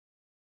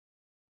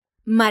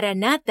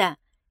Maranata,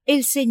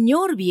 el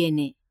Señor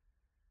viene.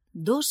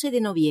 12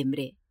 de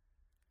noviembre.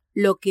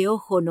 Lo que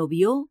ojo no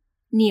vio,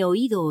 ni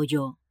oído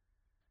oyó.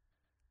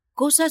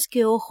 Cosas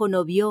que ojo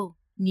no vio,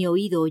 ni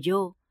oído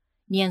oyó,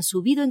 ni han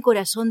subido en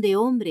corazón de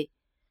hombre,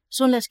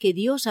 son las que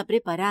Dios ha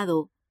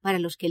preparado para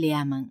los que le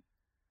aman.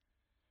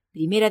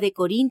 Primera de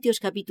Corintios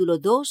capítulo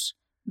 2,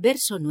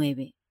 verso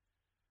 9.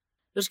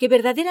 Los que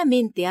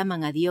verdaderamente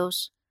aman a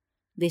Dios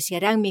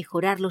desearán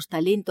mejorar los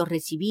talentos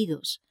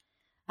recibidos,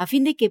 a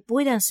fin de que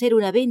puedan ser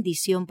una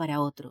bendición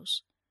para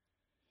otros.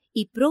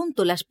 Y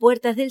pronto las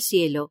puertas del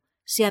cielo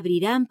se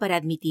abrirán para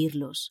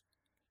admitirlos,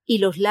 y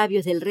los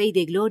labios del Rey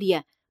de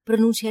Gloria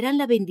pronunciarán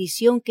la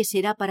bendición que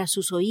será para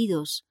sus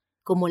oídos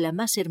como la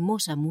más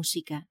hermosa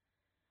música.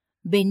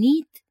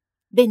 Venid,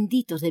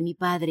 benditos de mi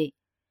Padre,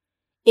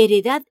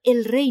 heredad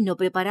el reino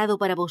preparado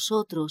para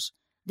vosotros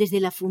desde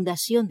la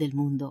fundación del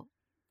mundo.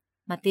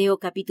 Mateo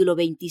capítulo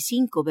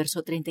 25,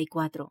 verso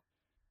 34.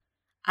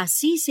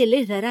 Así se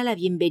les dará la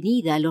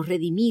bienvenida a los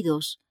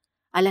redimidos,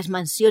 a las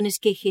mansiones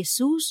que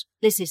Jesús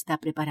les está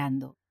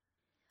preparando.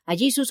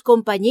 Allí sus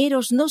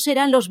compañeros no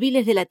serán los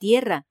viles de la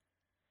tierra,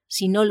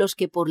 sino los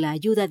que por la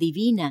ayuda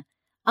divina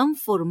han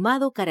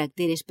formado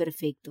caracteres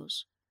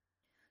perfectos.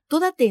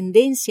 Toda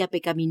tendencia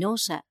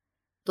pecaminosa,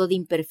 toda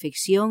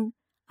imperfección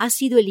ha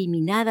sido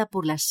eliminada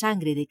por la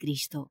sangre de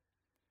Cristo,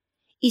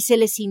 y se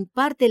les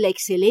imparte la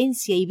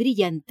excelencia y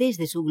brillantez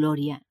de su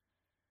gloria,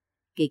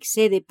 que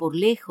excede por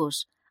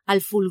lejos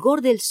al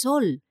fulgor del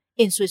sol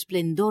en su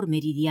esplendor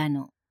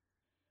meridiano.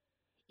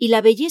 Y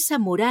la belleza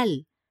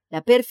moral,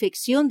 la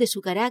perfección de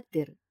su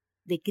carácter,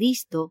 de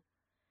Cristo,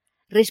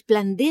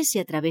 resplandece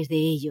a través de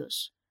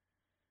ellos,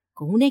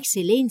 con una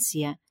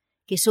excelencia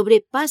que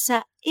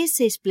sobrepasa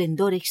ese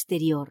esplendor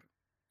exterior.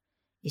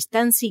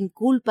 Están sin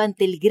culpa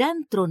ante el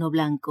gran trono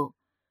blanco,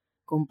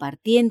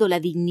 compartiendo la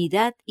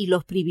dignidad y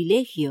los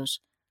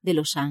privilegios de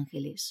los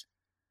ángeles.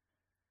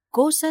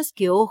 Cosas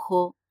que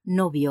ojo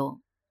no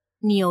vio,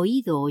 ni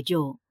oído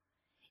oyó,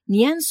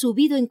 ni han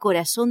subido en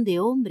corazón de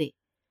hombre,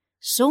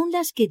 son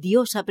las que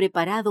Dios ha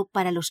preparado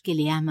para los que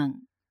le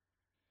aman.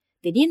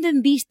 Teniendo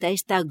en vista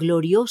esta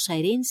gloriosa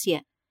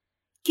herencia,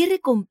 ¿qué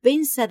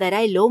recompensa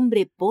dará el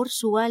hombre por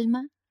su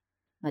alma?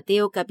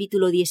 Mateo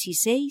capítulo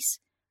 16,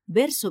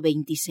 verso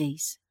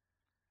 26.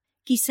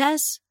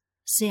 Quizás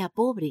sea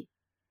pobre,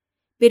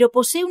 pero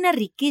posee una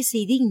riqueza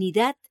y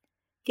dignidad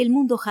que el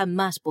mundo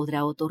jamás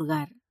podrá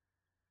otorgar.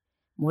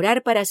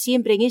 Morar para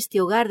siempre en este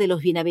hogar de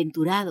los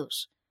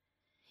bienaventurados,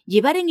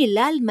 llevar en el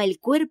alma, el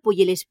cuerpo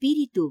y el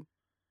espíritu,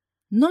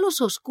 no los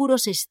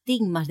oscuros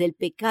estigmas del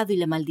pecado y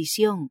la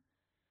maldición,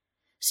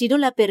 sino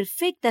la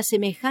perfecta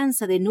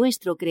semejanza de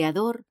nuestro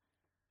Creador,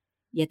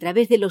 y a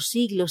través de los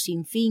siglos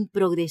sin fin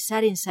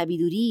progresar en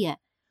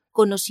sabiduría,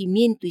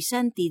 conocimiento y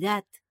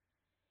santidad,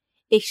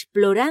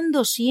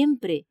 explorando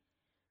siempre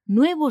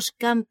nuevos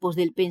campos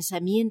del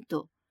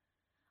pensamiento,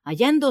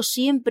 hallando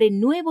siempre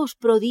nuevos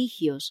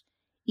prodigios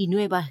y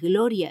nuevas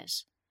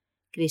glorias,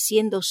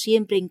 creciendo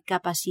siempre en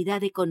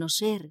capacidad de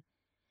conocer,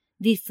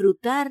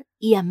 disfrutar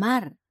y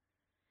amar,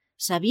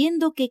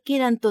 sabiendo que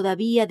quedan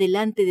todavía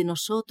delante de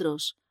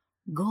nosotros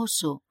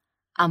gozo,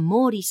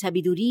 amor y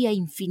sabiduría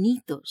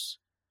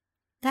infinitos.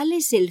 Tal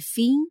es el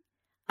fin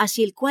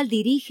hacia el cual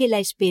dirige la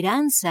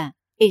esperanza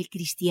el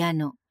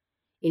cristiano,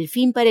 el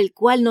fin para el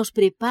cual nos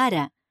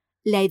prepara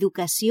la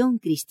educación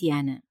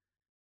cristiana.